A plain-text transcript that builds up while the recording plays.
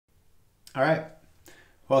All right.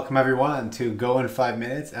 Welcome everyone to Go in 5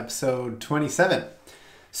 Minutes, episode 27.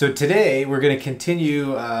 So today we're going to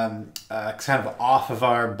continue kind of off of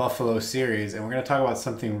our Buffalo series, and we're going to talk about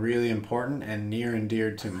something really important and near and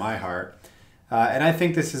dear to my heart. And I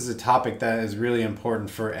think this is a topic that is really important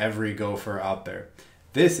for every Gopher out there.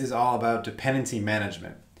 This is all about dependency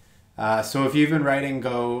management. So if you've been writing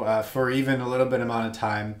Go for even a little bit amount of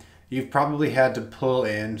time, you've probably had to pull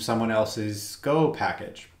in someone else's Go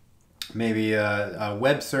package. Maybe a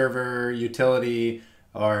web server utility,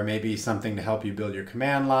 or maybe something to help you build your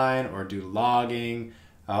command line or do logging,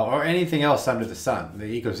 or anything else under the sun.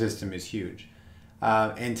 The ecosystem is huge.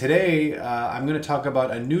 And today I'm going to talk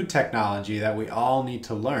about a new technology that we all need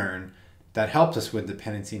to learn that helps us with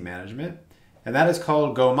dependency management, and that is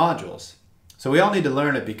called Go modules. So we all need to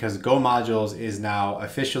learn it because Go modules is now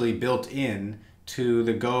officially built in to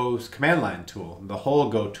the Go command line tool, the whole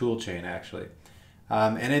Go toolchain actually.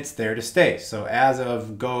 And it's there to stay. So as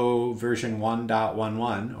of Go version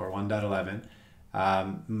 1.11 or 1.11,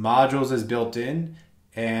 modules is built in,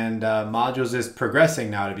 and modules is progressing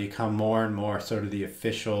now to become more and more sort of the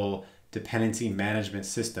official dependency management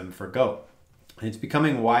system for Go. And it's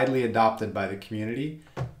becoming widely adopted by the community.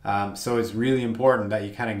 So it's really important that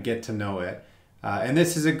you kind of get to know it. And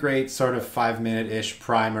this is a great sort of 5-minute-ish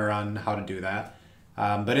primer on how to do that.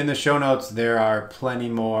 But in the show notes, there are plenty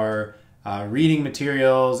more reading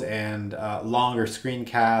materials and longer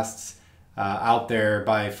screencasts out there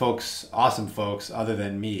by folks, awesome folks other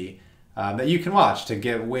than me, that you can watch to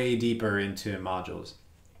get way deeper into modules.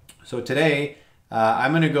 So today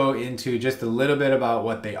I'm going to go into just a little bit about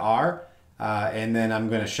what they are, and then I'm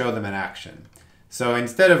going to show them in action. So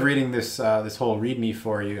instead of reading this whole README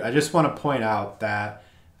for you, I just want to point out that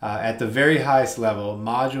at the very highest level,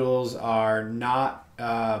 modules are not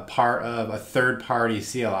part of a third-party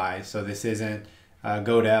CLI, so this isn't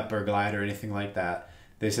GoDep or Glide or anything like that.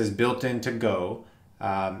 This is built into Go,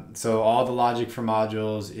 so all the logic for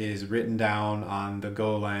modules is written down on the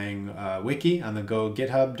Golang wiki, on the Go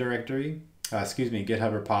GitHub directory,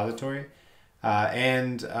 GitHub repository,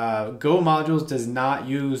 and Go modules does not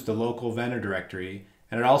use the local vendor directory,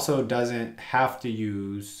 and it also doesn't have to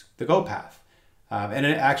use the Go path. And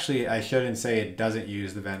it actually, I shouldn't say it doesn't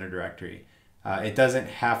use the vendor directory. It doesn't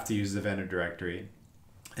have to use the vendor directory.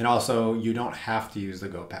 And also, you don't have to use the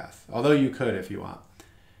Go path, although you could if you want.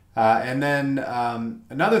 And then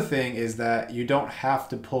another thing is that you don't have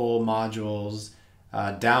to pull modules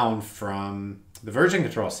down from the version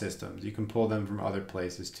control systems. You can pull them from other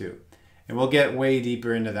places too. And we'll get way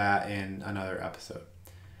deeper into that in another episode.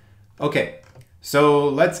 Okay, so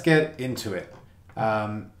let's get into it.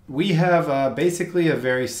 We have basically a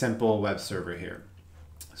very simple web server here.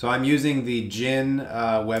 So I'm using the Gin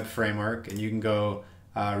web framework, and you can go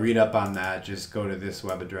read up on that. Just go to this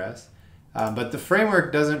web address. But the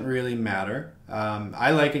framework doesn't really matter. I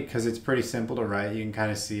like it because it's pretty simple to write. You can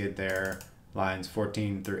kind of see it there, lines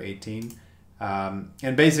 14 through 18.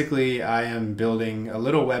 And basically, I am building a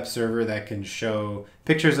little web server that can show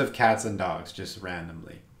pictures of cats and dogs just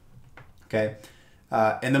randomly. Okay.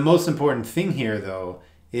 And the most important thing here, though,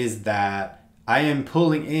 is that I am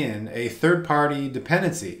pulling in a third-party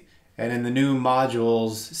dependency. And in the new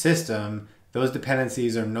modules system, those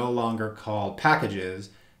dependencies are no longer called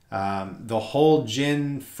packages. The whole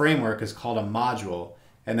Gin framework is called a module.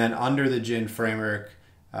 And then under the Gin framework,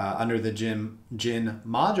 under the Gin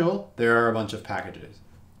module, there are a bunch of packages.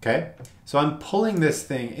 Okay? So I'm pulling this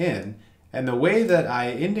thing in, and the way that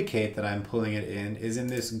I indicate that I'm pulling it in is in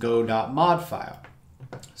this go.mod file.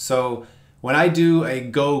 So when I do a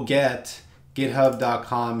go get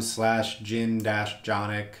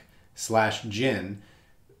github.com/gin-jonic/gin,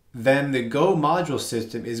 then the Go module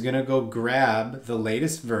system is going to go grab the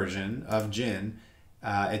latest version of Gin.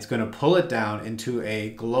 It's going to pull it down into a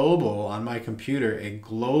global, on my computer, a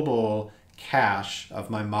global cache of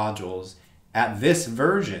my modules at this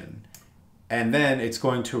version. And then it's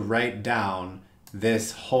going to write down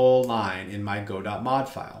this whole line in my go.mod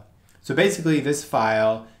file. So basically this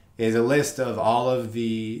file is a list of all of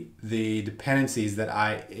the dependencies that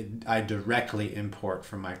I directly import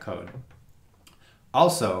from my code.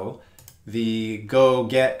 Also, the go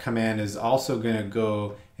get command is also going to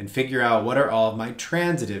go and figure out what are all of my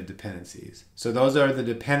transitive dependencies. So those are the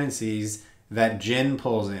dependencies that Gin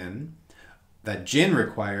pulls in, that Gin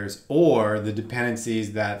requires, or the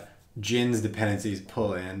dependencies that Gin's dependencies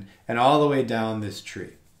pull in, and all the way down this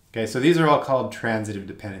tree. Okay, so these are all called transitive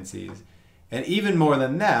dependencies. And even more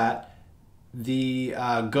than that, the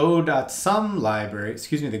go.sum library,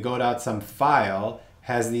 the go.sum file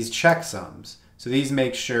has these checksums. So these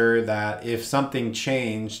make sure that if something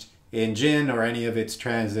changed in Gin or any of its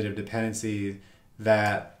transitive dependencies,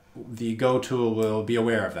 that the Go tool will be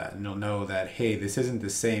aware of that, and it'll know that, hey, this isn't the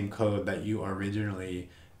same code that you originally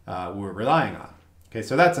were relying on. Okay,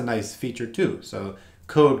 so that's a nice feature too. So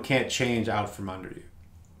code can't change out from under you.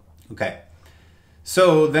 Okay,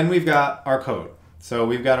 so then we've got our code. So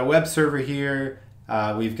we've got a web server here.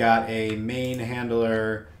 We've got a main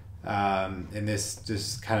handler, and this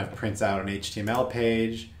just kind of prints out an HTML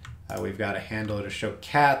page. We've got a handler to show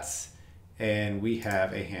cats, and we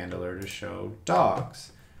have a handler to show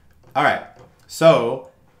dogs. All right,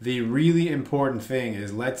 so the really important thing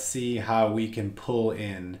is, let's see how we can pull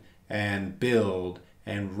in and build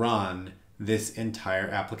and run this entire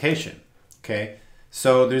application. Okay,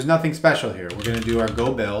 so there's nothing special here. We're gonna do our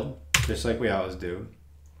go build, just like we always do.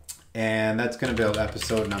 And that's gonna build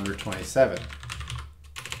episode number 27.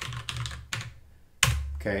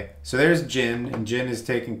 Okay, so there's Gin, and Gin is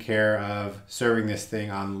taking care of serving this thing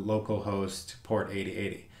on localhost port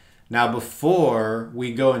 8080. Now, before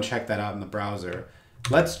we go and check that out in the browser,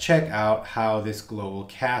 let's check out how this global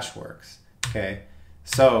cache works. Okay,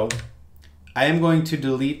 so I am going to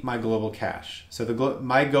delete my global cache. So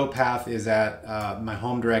my Go path is at my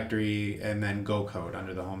home directory and then Go code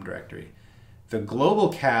under the home directory. The global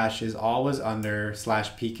cache is always under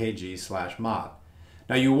 /pkg/mod.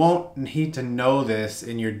 Now, you won't need to know this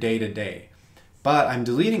in your day-to-day, but I'm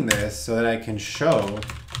deleting this so that I can show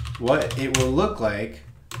what it will look like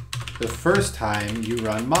the first time you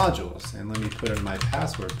run modules. And let me put in my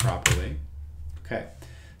password properly. Okay,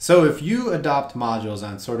 so if you adopt modules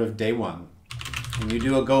on sort of day one, and you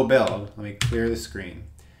do a go build, let me clear the screen,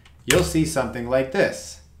 you'll see something like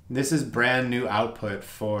this. This is brand new output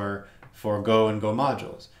for Go and Go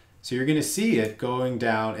modules. So you're going to see it going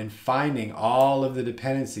down and finding all of the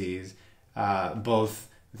dependencies, both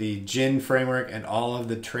the Gin framework and all of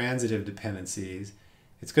the transitive dependencies.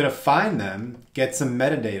 It's going to find them, get some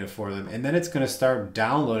metadata for them, and then it's going to start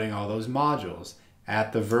downloading all those modules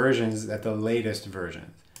at the latest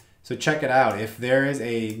versions. So check it out. If there is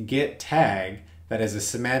a git tag that is a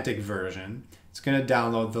semantic version, it's going to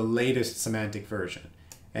download the latest semantic version.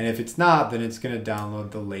 And if it's not, then it's going to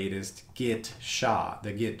download the latest git SHA,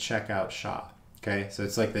 the git checkout SHA. Okay, so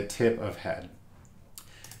it's like the tip of head.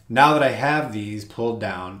 Now that I have these pulled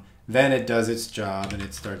down, then it does its job and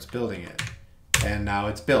it starts building it. And now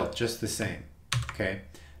it's built just the same. Okay,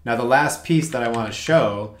 now the last piece that I want to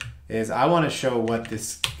show is I want to show what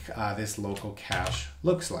this local cache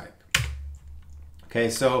looks like. Okay,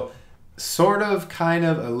 so sort of kind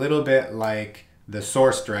of a little bit like the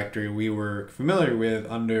source directory we were familiar with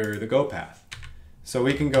under the Go path. So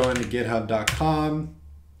we can go into github.com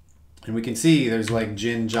and we can see there's like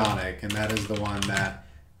Ginjonic, and that is the one that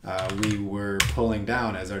we were pulling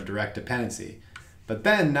down as our direct dependency. But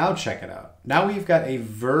then now check it out. Now we've got a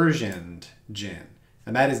versioned Gin,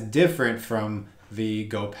 and that is different from the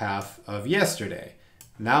Go path of yesterday.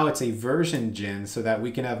 Now it's a version Gin so that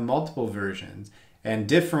we can have multiple versions, and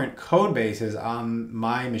different code bases on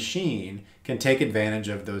my machine can take advantage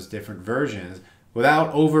of those different versions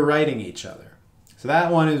without overwriting each other. So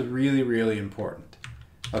that one is really, really important.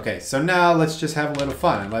 Okay, so now let's just have a little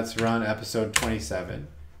fun and let's run episode 27.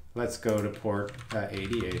 Let's go to port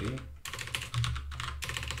 8080.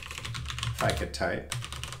 If I could type.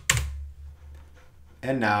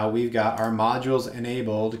 And now we've got our modules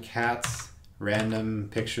enabled, cats, random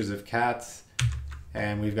pictures of cats,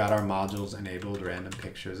 and we've got our modules enabled, random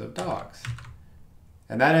pictures of dogs.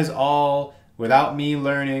 And that is all without me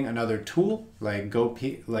learning another tool like Go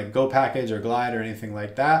package or glide or anything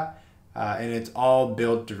like that. And it's all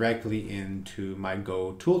built directly into my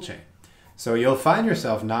Go toolchain. So you'll find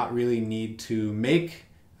yourself not really need to make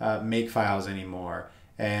files anymore.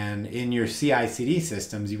 And in your CI/CD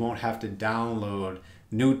systems, you won't have to download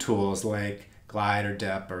new tools like glide or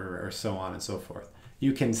dep or so on and so forth.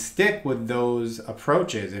 You can stick with those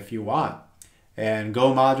approaches if you want. And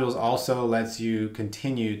Go modules also lets you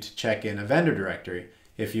continue to check in a vendor directory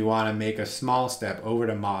if you want to make a small step over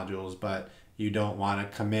to modules, but you don't want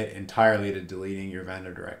to commit entirely to deleting your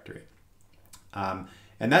vendor directory.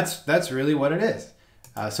 And that's really what it is.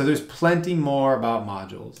 So there's plenty more about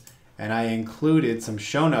modules, and I included some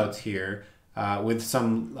show notes here with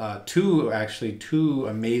some two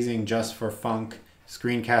amazing Just for Funk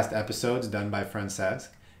screencast episodes done by Francesc.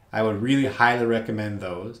 I would really highly recommend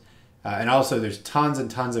those. And also there's tons and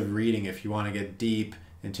tons of reading if you want to get deep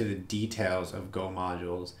into the details of Go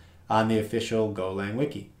modules on the official Golang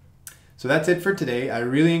wiki. So that's it for today. I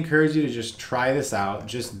really encourage you to just try this out,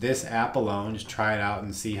 just this app alone, just try it out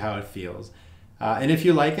and see how it feels. And if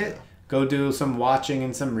you like it, go do some watching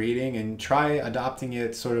and some reading and try adopting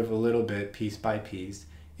it sort of a little bit piece by piece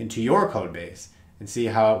into your code base and see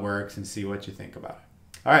how it works and see what you think about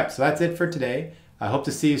it. All right, so that's it for today. I hope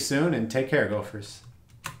to see you soon, and take care, Gophers.